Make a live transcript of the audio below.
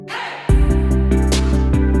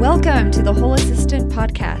Welcome to the Whole Assistant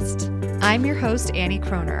Podcast. I'm your host, Annie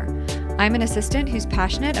Kroner. I'm an assistant who's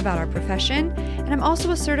passionate about our profession, and I'm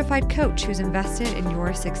also a certified coach who's invested in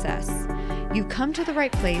your success. You've come to the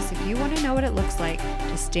right place if you want to know what it looks like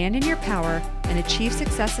to stand in your power and achieve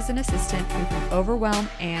success as an assistant with overwhelm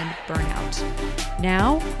and burnout.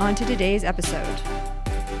 Now, on to today's episode.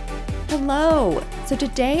 Hello. So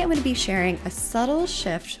today I'm going to be sharing a subtle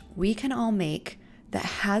shift we can all make that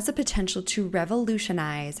has the potential to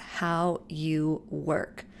revolutionize how you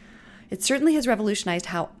work. It certainly has revolutionized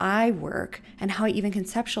how I work and how I even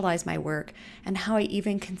conceptualize my work and how I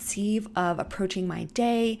even conceive of approaching my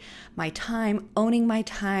day, my time, owning my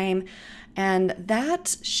time. And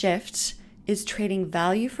that shift is trading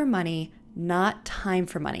value for money, not time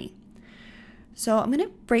for money. So I'm going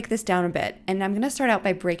to break this down a bit, and I'm going to start out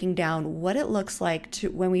by breaking down what it looks like to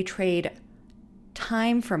when we trade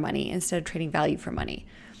time for money instead of trading value for money.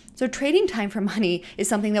 So trading time for money is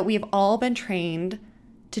something that we have all been trained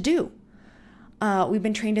to do. We've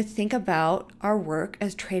been trained to think about our work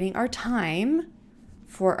as trading our time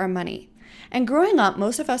for our money. And growing up,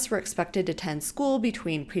 most of us were expected to attend school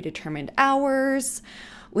between predetermined hours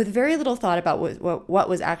with very little thought about what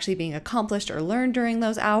was actually being accomplished or learned during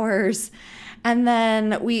those hours. And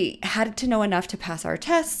then we had to know enough to pass our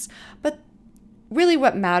tests, but really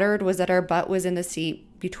what mattered was that our butt was in the seat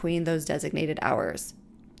between those designated hours.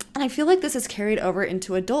 And I feel like this is carried over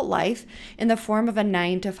into adult life in the form of a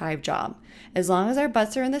 9-to-5 job. As long as our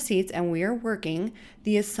butts are in the seats and we are working,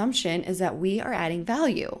 the assumption is that we are adding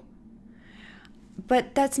value.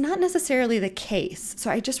 But that's not necessarily the case.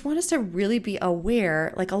 So I just want us to really be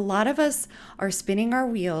aware, like a lot of us are spinning our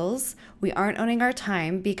wheels. We aren't owning our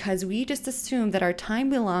time because we just assume that our time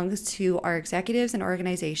belongs to our executives and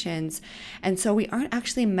organizations. And so we aren't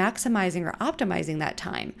actually maximizing or optimizing that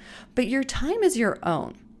time. But your time is your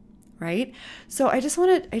own, right? So I just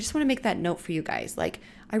want to make that note for you guys. Like,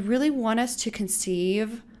 I really want us to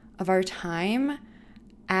conceive of our time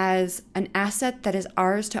as an asset that is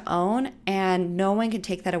ours to own, and no one can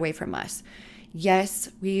take that away from us. Yes,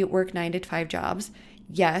 we work 9-to-5 jobs.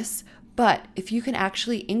 Yes, but if you can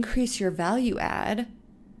actually increase your value add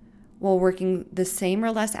while working the same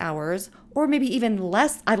or less hours, or maybe even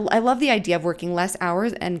less, I love the idea of working less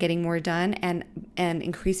hours and getting more done and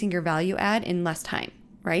increasing your value add in less time,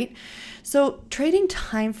 right? So trading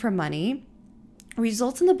time for money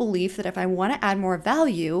results in the belief that if I want to add more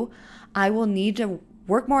value, I will need to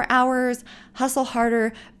work more hours, hustle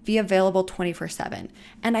harder, be available 24/7.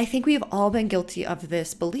 And I think we've all been guilty of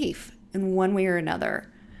this belief in one way or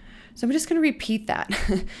another. So I'm just going to repeat that.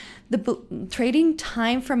 Trading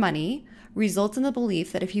time for money results in the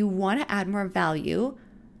belief that if you want to add more value,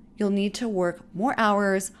 you'll need to work more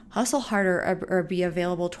hours, hustle harder, or be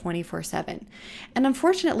available 24/7. And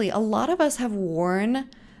unfortunately, a lot of us have worn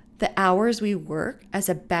the hours we work as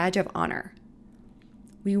a badge of honor.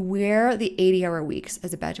 We wear the 80-hour weeks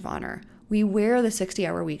as a badge of honor. We wear the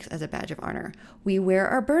 60-hour weeks as a badge of honor. We wear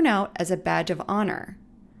our burnout as a badge of honor.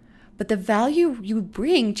 But the value you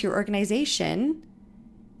bring to your organization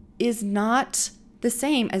is not the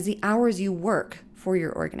same as the hours you work for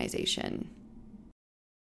your organization.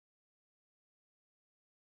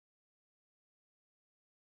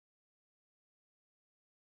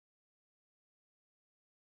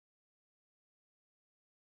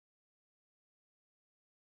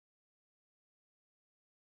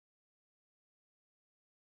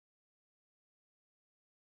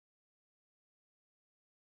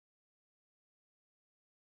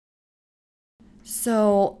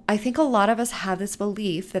 So I think a lot of us have this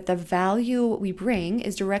belief that the value we bring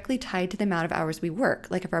is directly tied to the amount of hours we work.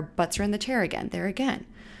 Like if our butts are in the chair again, there again.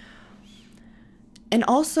 And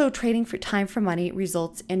also trading for time for money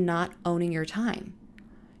results in not owning your time.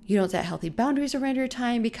 You don't set healthy boundaries around your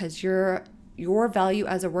time because your value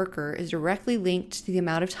as a worker is directly linked to the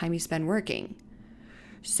amount of time you spend working.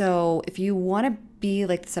 So if you want to be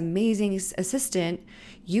like this amazing assistant,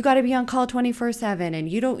 you got to be on call 24/7, and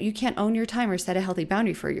you can't own your time or set a healthy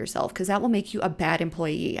boundary for yourself because that will make you a bad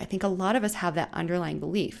employee. I think a lot of us have that underlying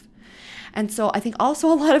belief. And so I think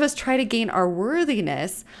also a lot of us try to gain our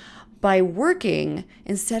worthiness by working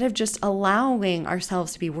instead of just allowing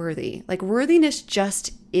ourselves to be worthy. Like worthiness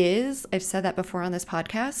just is, I've said that before on this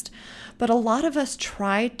podcast, but a lot of us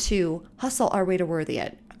try to hustle our way to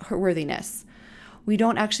worthiness. We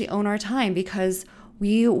don't actually own our time because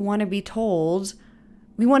we want to be told,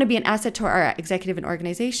 we want to be an asset to our executive and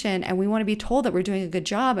organization, and we want to be told that we're doing a good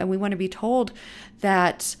job, and we want to be told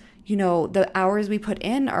that, you know, the hours we put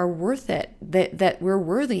in are worth it, that we're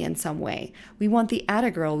worthy in some way. We want the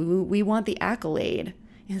attagirl, we want the accolade,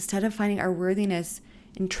 instead of finding our worthiness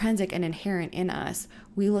intrinsic and inherent in us,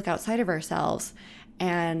 we look outside of ourselves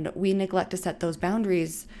and we neglect to set those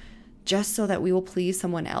boundaries just so that we will please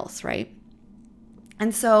someone else, right?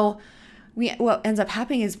 And so what ends up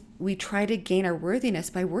happening is we try to gain our worthiness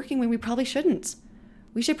by working when we probably shouldn't.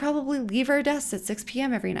 We should probably leave our desks at 6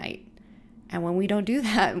 p.m. every night. And when we don't do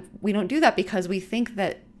that because we think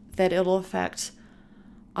that it'll affect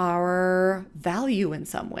our value in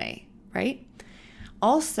some way, right?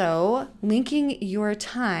 Also, linking your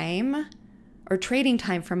time or trading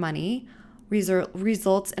time for money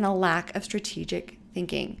results in a lack of strategic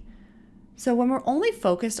thinking. So when we're only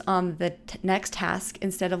focused on the next task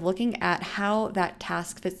instead of looking at how that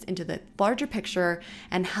task fits into the larger picture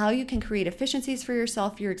and how you can create efficiencies for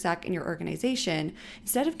yourself, your exec, and your organization,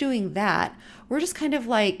 instead of doing that, we're just kind of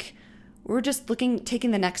like, taking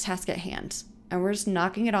the next task at hand and we're just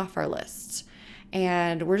knocking it off our list.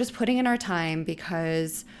 And we're just putting in our time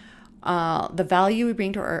because the value we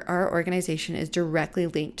bring to our organization is directly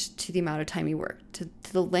linked to the amount of time you work, to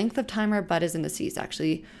the length of time our butt is in the seats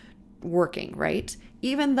actually working, right?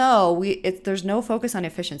 Even though there's no focus on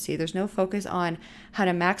efficiency, there's no focus on how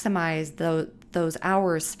to maximize those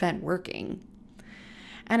hours spent working.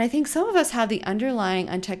 And I think some of us have the underlying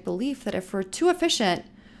unchecked belief that if we're too efficient,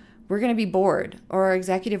 we're going to be bored or our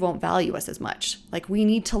executive won't value us as much. Like we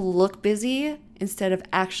need to look busy instead of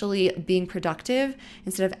actually being productive,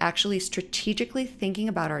 instead of actually strategically thinking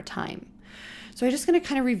about our time. So I'm just going to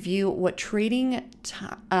kind of review what trading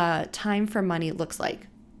time for money looks like.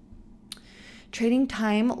 Trading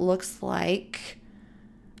time looks like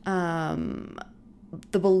the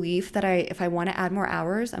belief that if I want to add more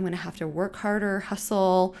hours, I'm going to have to work harder,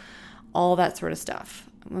 hustle, all that sort of stuff.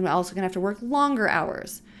 I'm also going to have to work longer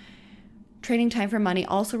hours. Trading time for money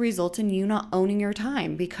also results in you not owning your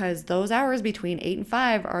time because those hours between 8 and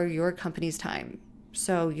 5 are your company's time.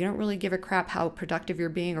 So you don't really give a crap how productive you're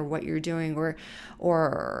being or what you're doing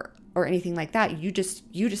or anything like that. You just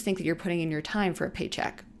think that you're putting in your time for a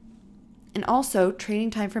paycheck. And also, trading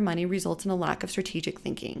time for money results in a lack of strategic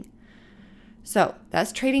thinking. So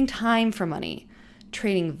that's trading time for money.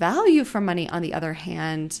 Trading value for money, on the other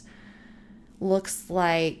hand, looks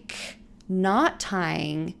like not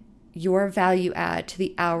tying your value add to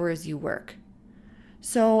the hours you work.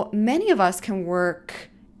 So many of us can work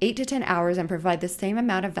 8 to 10 hours and provide the same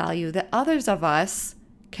amount of value that others of us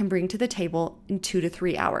can bring to the table in 2 to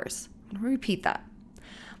 3 hours. I'll repeat that.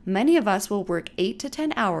 Many of us will work 8 to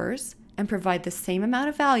 10 hours and provide the same amount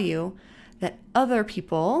of value that other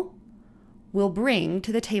people will bring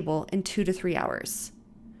to the table in 2 to 3 hours.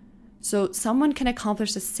 So someone can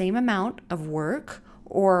accomplish the same amount of work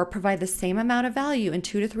or provide the same amount of value in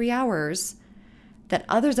 2 to 3 hours that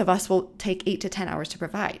others of us will take 8 to 10 hours to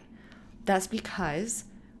provide. That's because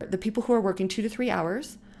the people who are working 2 to 3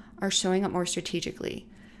 hours are showing up more strategically.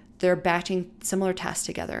 They're batching similar tasks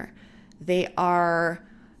together. They are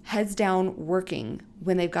heads down working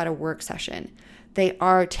when they've got a work session. They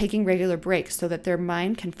are taking regular breaks so that their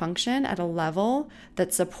mind can function at a level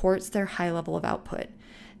that supports their high level of output.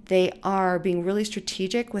 They are being really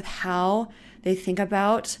strategic with how they think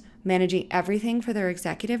about managing everything for their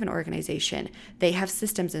executive and organization. They have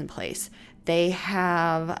systems in place. They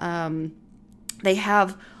have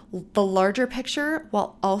the larger picture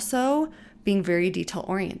while also being very detail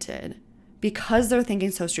oriented because they're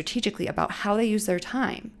thinking so strategically about how they use their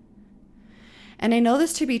time. And I know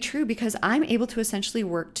this to be true because I'm able to essentially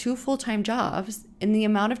work 2 full-time jobs in the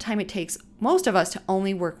amount of time it takes most of us to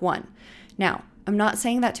only work one. Now, I'm not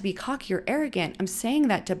saying that to be cocky or arrogant. I'm saying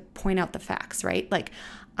that to point out the facts, right? Like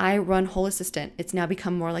I run Whole Assistant. It's now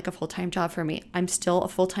become more like a full-time job for me. I'm still a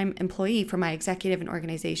full-time employee for my executive and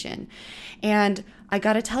organization. And I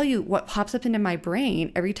got to tell you what pops up into my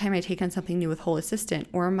brain every time I take on something new with Whole Assistant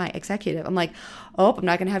or my executive. I'm like, oh, I'm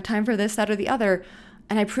not going to have time for this, that, or the other.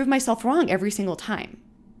 And I prove myself wrong every single time.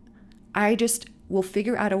 I just will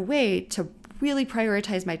figure out a way to really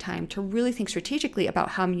prioritize my time, to really think strategically about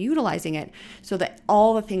how I'm utilizing it so that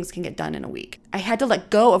all the things can get done in a week. I had to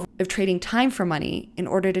let go of trading time for money in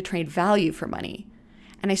order to trade value for money.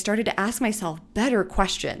 And I started to ask myself better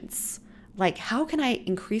questions, like how can I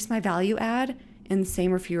increase my value add in the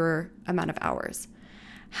same or fewer amount of hours?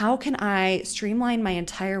 How can I streamline my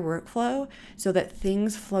entire workflow so that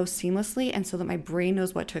things flow seamlessly and so that my brain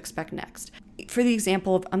knows what to expect next? For the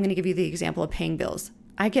example I'm going to give you the example of paying bills.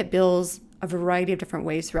 I get bills a variety of different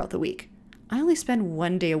ways throughout the week. I only spend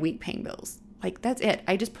 1 day a week paying bills. Like that's it.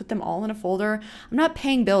 I just put them all in a folder. I'm not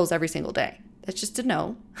paying bills every single day. That's just a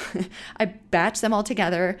no. I batch them all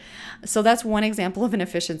together. So that's one example of an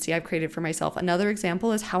efficiency I've created for myself. Another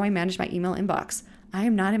example is how I manage my email inbox. I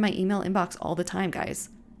am not in my email inbox all the time, guys.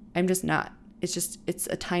 I'm just not. it's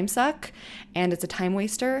a time suck and it's a time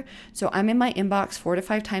waster. So I'm in my inbox 4 to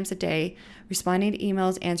 5 times a day, responding to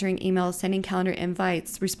emails, answering emails, sending calendar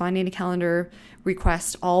invites, responding to calendar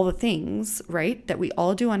requests, all the things, right, that we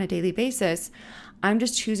all do on a daily basis. I'm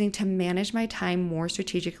just choosing to manage my time more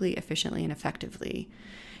strategically, efficiently, and effectively.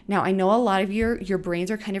 Now, I know a lot of your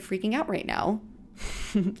brains are kind of freaking out right now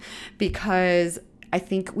because I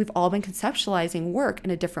think we've all been conceptualizing work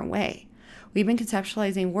in a different way. We've been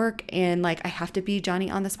conceptualizing work in like, I have to be Johnny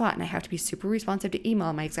on the spot and I have to be super responsive to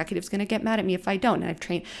email. My executive's going to get mad at me if I don't. And I've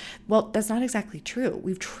trained, well, that's not exactly true.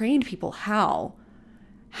 We've trained people how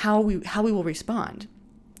we will respond.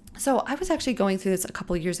 So I was actually going through this a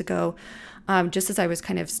couple of years ago, just as I was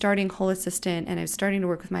kind of starting Whole Assistant and I was starting to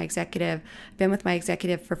work with my executive. I've been with my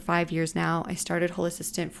executive for 5 years now. I started Whole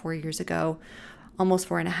Assistant 4 years ago, almost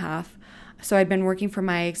 4.5. So I'd been working for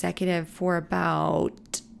my executive for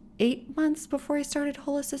about 8 months before I started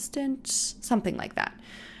Whole Assistant, something like that,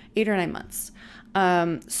 8 or 9 months.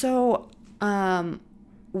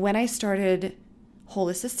 When I started Whole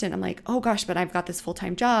Assistant, I'm like, oh gosh, but I've got this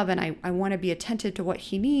full-time job and I want to be attentive to what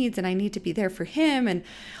he needs and I need to be there for him. And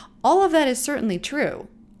all of that is certainly true.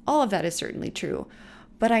 All of that is certainly true.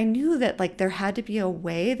 But I knew that like there had to be a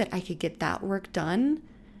way that I could get that work done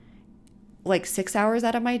like 6 hours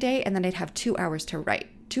out of my day, and then I'd have 2 hours to write,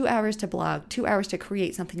 2 hours to blog, 2 hours to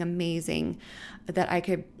create something amazing that I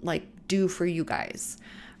could like do for you guys,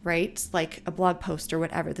 right? Like a blog post or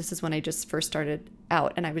whatever. This is when I just first started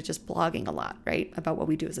out and I was just blogging a lot, right? About what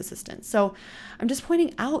we do as assistants. So I'm just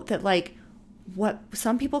pointing out that like what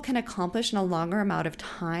some people can accomplish in a longer amount of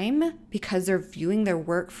time because they're viewing their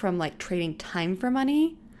work from like trading time for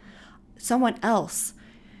money, someone else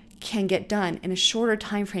can get done in a shorter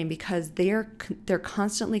time frame because they're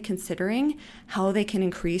constantly considering how they can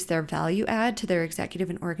increase their value add to their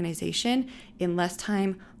executive and organization in less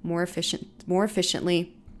time, more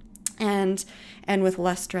efficiently, and with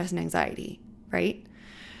less stress and anxiety, right?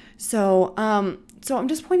 So I'm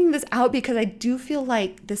just pointing this out because I do feel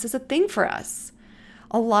like this is a thing for us.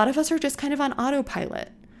 A lot of us are just kind of on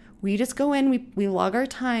autopilot. We just go in, we log our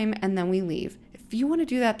time, and then we leave. If you want to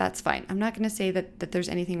do that, that's fine. I'm not going to say that there's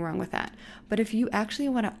anything wrong with that. But if you actually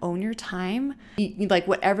want to own your time, like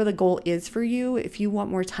whatever the goal is for you, if you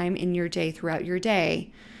want more time in your day throughout your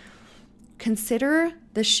day, consider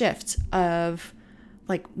the shift of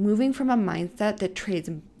like moving from a mindset that trades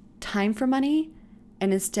time for money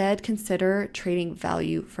and instead consider trading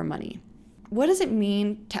value for money. What does it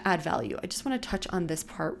mean to add value? I just want to touch on this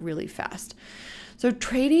part really fast. So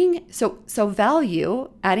value,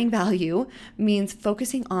 adding value means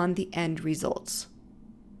focusing on the end results,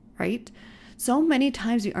 right? So many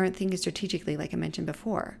times we aren't thinking strategically, like I mentioned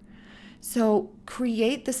before. So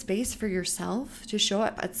create the space for yourself to show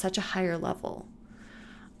up at such a higher level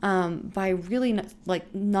by really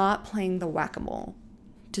not playing the whack-a-mole,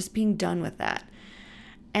 just being done with that.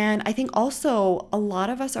 And I think also a lot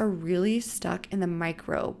of us are really stuck in the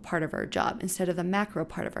micro part of our job instead of the macro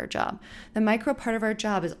part of our job. The micro part of our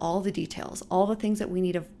job is all the details, all the things that we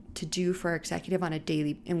need to do for our executive on a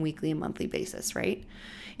daily and weekly and monthly basis, right?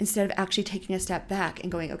 Instead of actually taking a step back and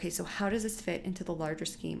going, okay, so how does this fit into the larger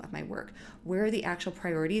scheme of my work? Where are the actual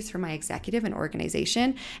priorities for my executive and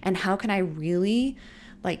organization? And how can I really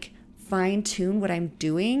fine tune what I'm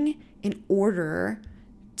doing in order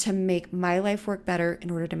to make my life work better, in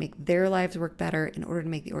order to make their lives work better, in order to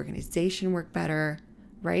make the organization work better,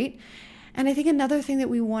 right? And I think another thing that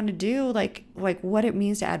we want to do, like what it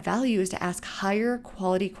means to add value, is to ask higher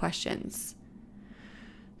quality questions.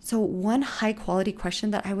 So one high quality question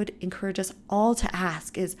that I would encourage us all to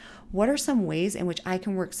ask is, what are some ways in which I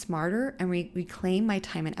can work smarter and reclaim my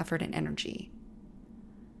time and effort and energy?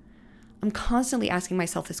 I'm constantly asking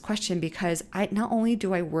myself this question because not only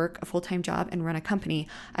do I work a full-time job and run a company,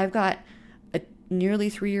 I've got a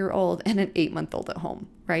nearly 3-year-old and an 8-month-old at home,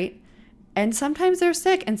 right? And sometimes they're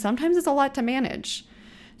sick and sometimes it's a lot to manage.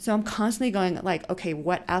 So I'm constantly going okay,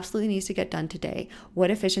 what absolutely needs to get done today?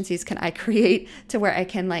 What efficiencies can I create to where I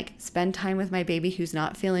can spend time with my baby who's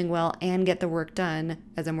not feeling well and get the work done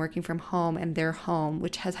as I'm working from home and they're home,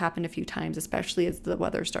 which has happened a few times, especially as the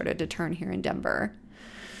weather started to turn here in Denver.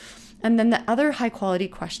 And then the other high quality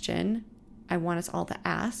question I want us all to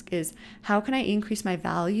ask is, how can I increase my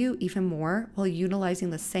value even more while utilizing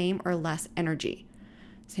the same or less energy?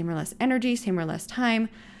 Same or less energy, same or less time.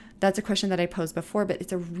 That's a question that I posed before, but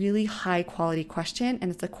it's a really high quality question. And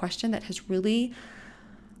it's a question that has really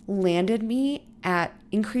landed me at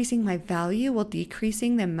increasing my value while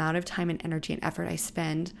decreasing the amount of time and energy and effort I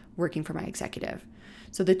spend working for my executive.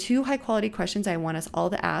 So the 2 high quality questions I want us all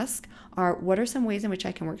to ask are, what are some ways in which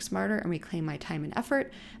I can work smarter and reclaim my time and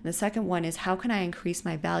effort? And the second one is, how can I increase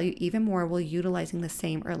my value even more while utilizing the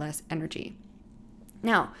same or less energy?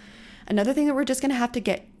 Now, another thing that we're just going to have to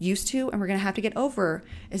get used to and we're going to have to get over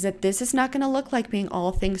is that this is not going to look like being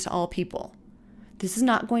all things to all people. This is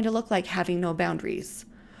not going to look like having no boundaries.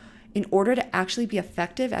 In order to actually be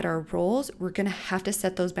effective at our roles, we're going to have to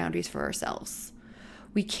set those boundaries for ourselves.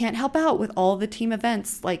 We can't help out with all the team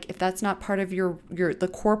events. Like if that's not part of the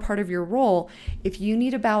core part of your role, if you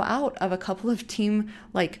need to bow out of a couple of team,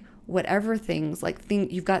 like whatever things,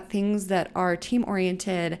 you've got things that are team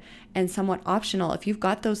oriented and somewhat optional. If you've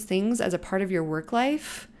got those things as a part of your work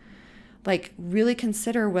life, like really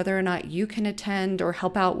consider whether or not you can attend or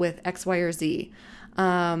help out with X, Y, or Z.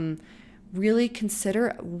 Really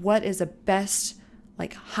consider what is the best,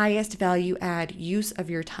 highest value add use of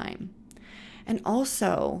your time. And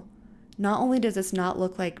also, not only does this not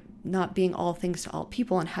look like not being all things to all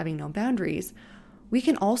people and having no boundaries, we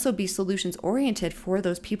can also be solutions oriented for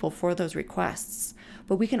those people, for those requests.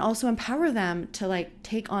 But we can also empower them to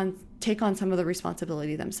take on some of the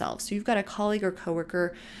responsibility themselves. So you've got a colleague or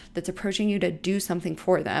coworker that's approaching you to do something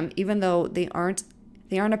for them, even though they aren't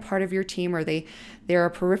a part of your team, or they're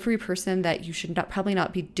a periphery person that you should probably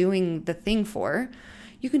not be doing the thing for.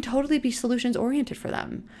 You can totally be solutions oriented for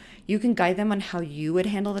them. You can guide them on how you would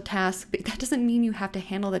handle the task, but that doesn't mean you have to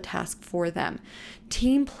handle the task for them.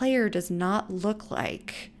 Team player does not look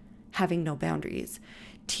like having no boundaries.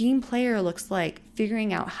 Team player looks like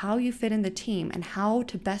figuring out how you fit in the team and how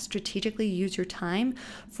to best strategically use your time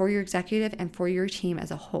for your executive and for your team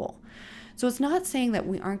as a whole. So it's not saying that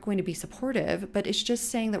we aren't going to be supportive, but it's just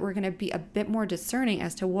saying that we're going to be a bit more discerning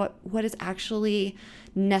as to what is actually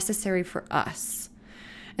necessary for us.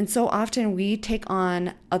 And so often we take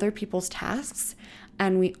on other people's tasks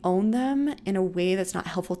and we own them in a way that's not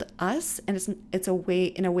helpful to us, and it's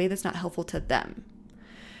in a way that's not helpful to them.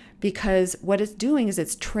 Because what it's doing is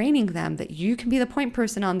it's training them that you can be the point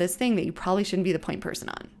person on this thing that you probably shouldn't be the point person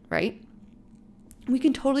on, right? We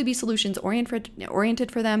can totally be solutions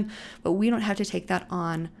oriented for them, but we don't have to take that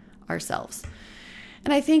on ourselves.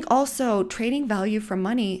 And I think also trading value for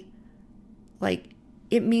money,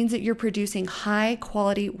 it means that you're producing high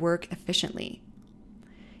quality work efficiently.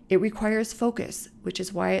 It requires focus, which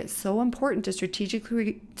is why it's so important to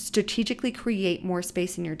strategically create more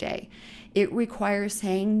space in your day. It requires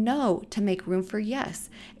saying no to make room for yes.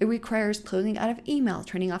 It requires closing out of email,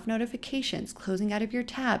 turning off notifications, closing out of your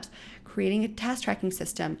tabs, creating a task tracking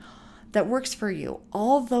system that works for you.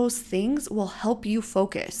 All those things will help you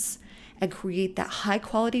focus and create that high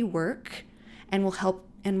quality work, and will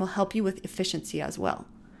help you with efficiency as well.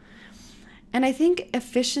 And I think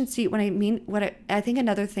efficiency, I think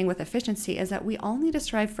another thing with efficiency is that we all need to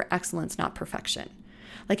strive for excellence, not perfection.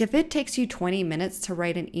 If it takes you 20 minutes to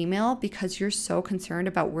write an email because you're so concerned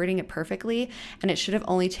about wording it perfectly, and it should have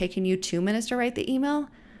only taken you 2 minutes to write the email,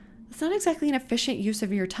 it's not exactly an efficient use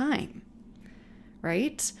of your time,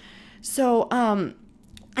 right? So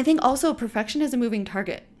I think also perfection is a moving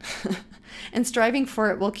target. And striving for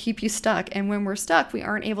it will keep you stuck. And when we're stuck, we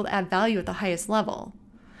aren't able to add value at the highest level.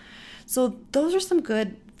 So those are some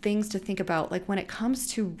good things to think about, when it comes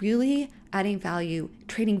to really adding value,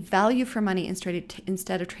 trading value for money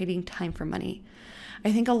instead of trading time for money.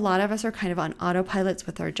 I think a lot of us are kind of on autopilots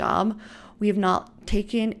with our job. We have not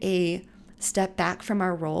taken a step back from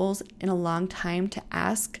our roles in a long time to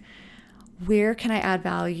ask, where can I add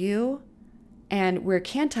value? And where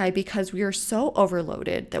can't I? Because we are so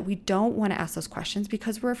overloaded that we don't want to ask those questions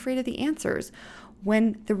because we're afraid of the answers.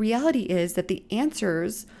 When the reality is that the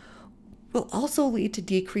answers will also lead to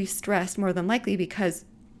decreased stress more than likely, because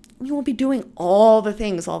you won't be doing all the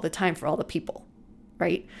things all the time for all the people,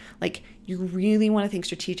 right? You really want to think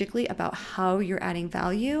strategically about how you're adding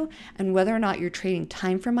value and whether or not you're trading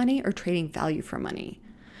time for money or trading value for money.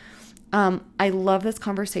 I love this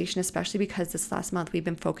conversation, especially because this last month we've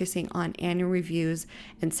been focusing on annual reviews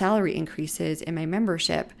and salary increases in my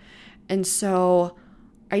membership. And so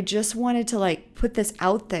I just wanted to put this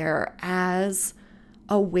out there as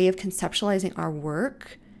a way of conceptualizing our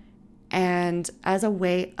work and as a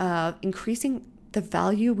way of increasing the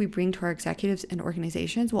value we bring to our executives and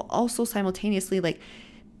organizations, while also simultaneously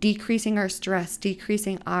decreasing our stress,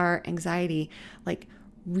 decreasing our anxiety,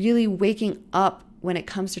 really waking up when it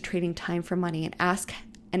comes to trading time for money, and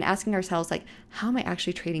asking ourselves, how am I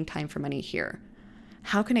actually trading time for money here?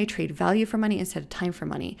 How can I trade value for money instead of time for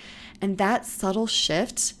money? And that subtle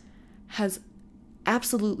shift has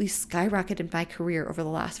absolutely skyrocketed in my career over the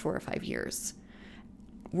last 4 or 5 years.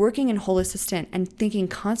 Working in Whole Assistant and thinking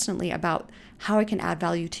constantly about how I can add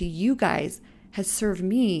value to you guys has served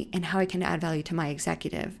me and how I can add value to my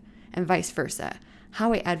executive, and vice versa.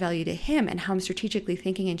 How I add value to him and how I'm strategically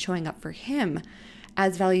thinking and showing up for him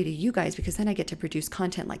adds value to you guys, because then I get to produce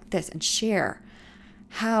content like this and share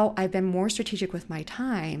how I've been more strategic with my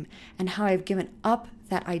time and how I've given up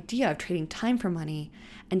that idea of trading time for money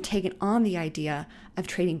and taken on the idea of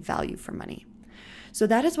trading value for money. So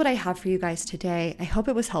that is what I have for you guys today. I hope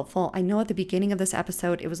it was helpful. I know at the beginning of this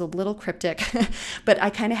episode, it was a little cryptic, but I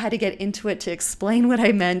kind of had to get into it to explain what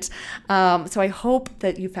I meant. So I hope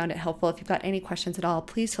that you found it helpful. If you've got any questions at all,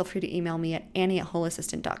 please feel free to email me at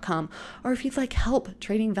annie@wholeassistant.com. Or if you'd like help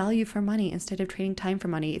trading value for money instead of trading time for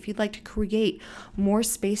money, if you'd like to create more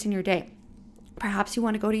space in your day, perhaps you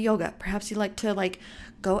want to go to yoga, perhaps you like to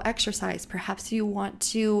go exercise, perhaps you want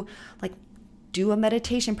to do a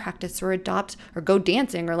meditation practice or adopt or go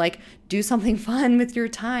dancing or do something fun with your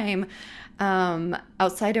time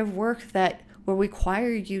outside of work that will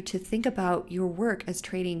require you to think about your work as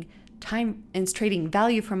trading time and trading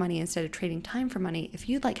value for money instead of trading time for money. If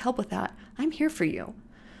you'd like help with that, I'm here for you.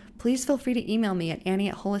 Please feel free to email me at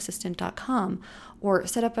annie@wholeassistant.com or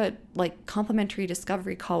set up a complimentary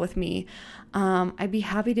discovery call with me. I'd be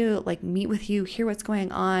happy to meet with you, hear what's going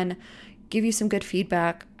on, give you some good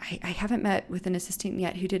feedback. I haven't met with an assistant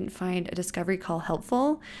yet who didn't find a discovery call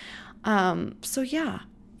helpful. So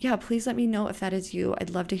please let me know if that is you.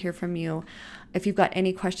 I'd love to hear from you. If you've got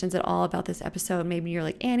any questions at all about this episode, maybe you're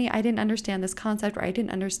like, Annie, I didn't understand this concept, or I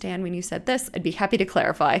didn't understand when you said this, I'd be happy to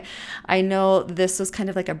clarify. I know this was kind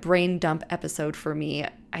of like a brain dump episode for me.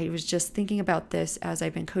 I was just thinking about this as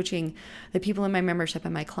I've been coaching the people in my membership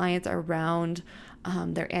and my clients around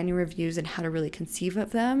their annual reviews and how to really conceive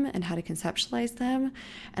of them and how to conceptualize them.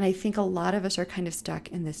 And I think a lot of us are kind of stuck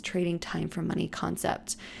in this trading time for money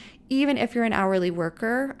concept. Even if you're an hourly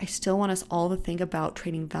worker, I still want us all to think about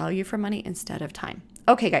trading value for money instead of time.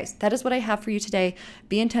 Okay, guys, that is what I have for you today.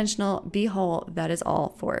 Be intentional, be whole. That is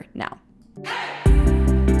all for now.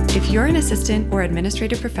 If you're an assistant or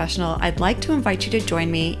administrative professional, I'd like to invite you to join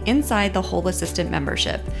me inside the Whole Assistant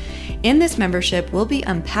membership. In this membership, we'll be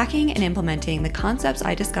unpacking and implementing the concepts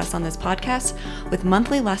I discuss on this podcast with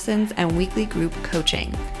monthly lessons and weekly group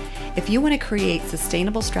coaching. If you want to create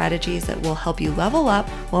sustainable strategies that will help you level up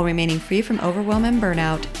while remaining free from overwhelm and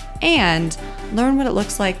burnout, and learn what it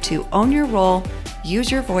looks like to own your role, use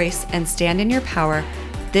your voice, and stand in your power,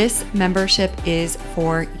 this membership is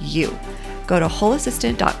for you. Go to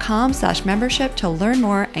wholeassistant.com/membership to learn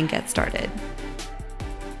more and get started.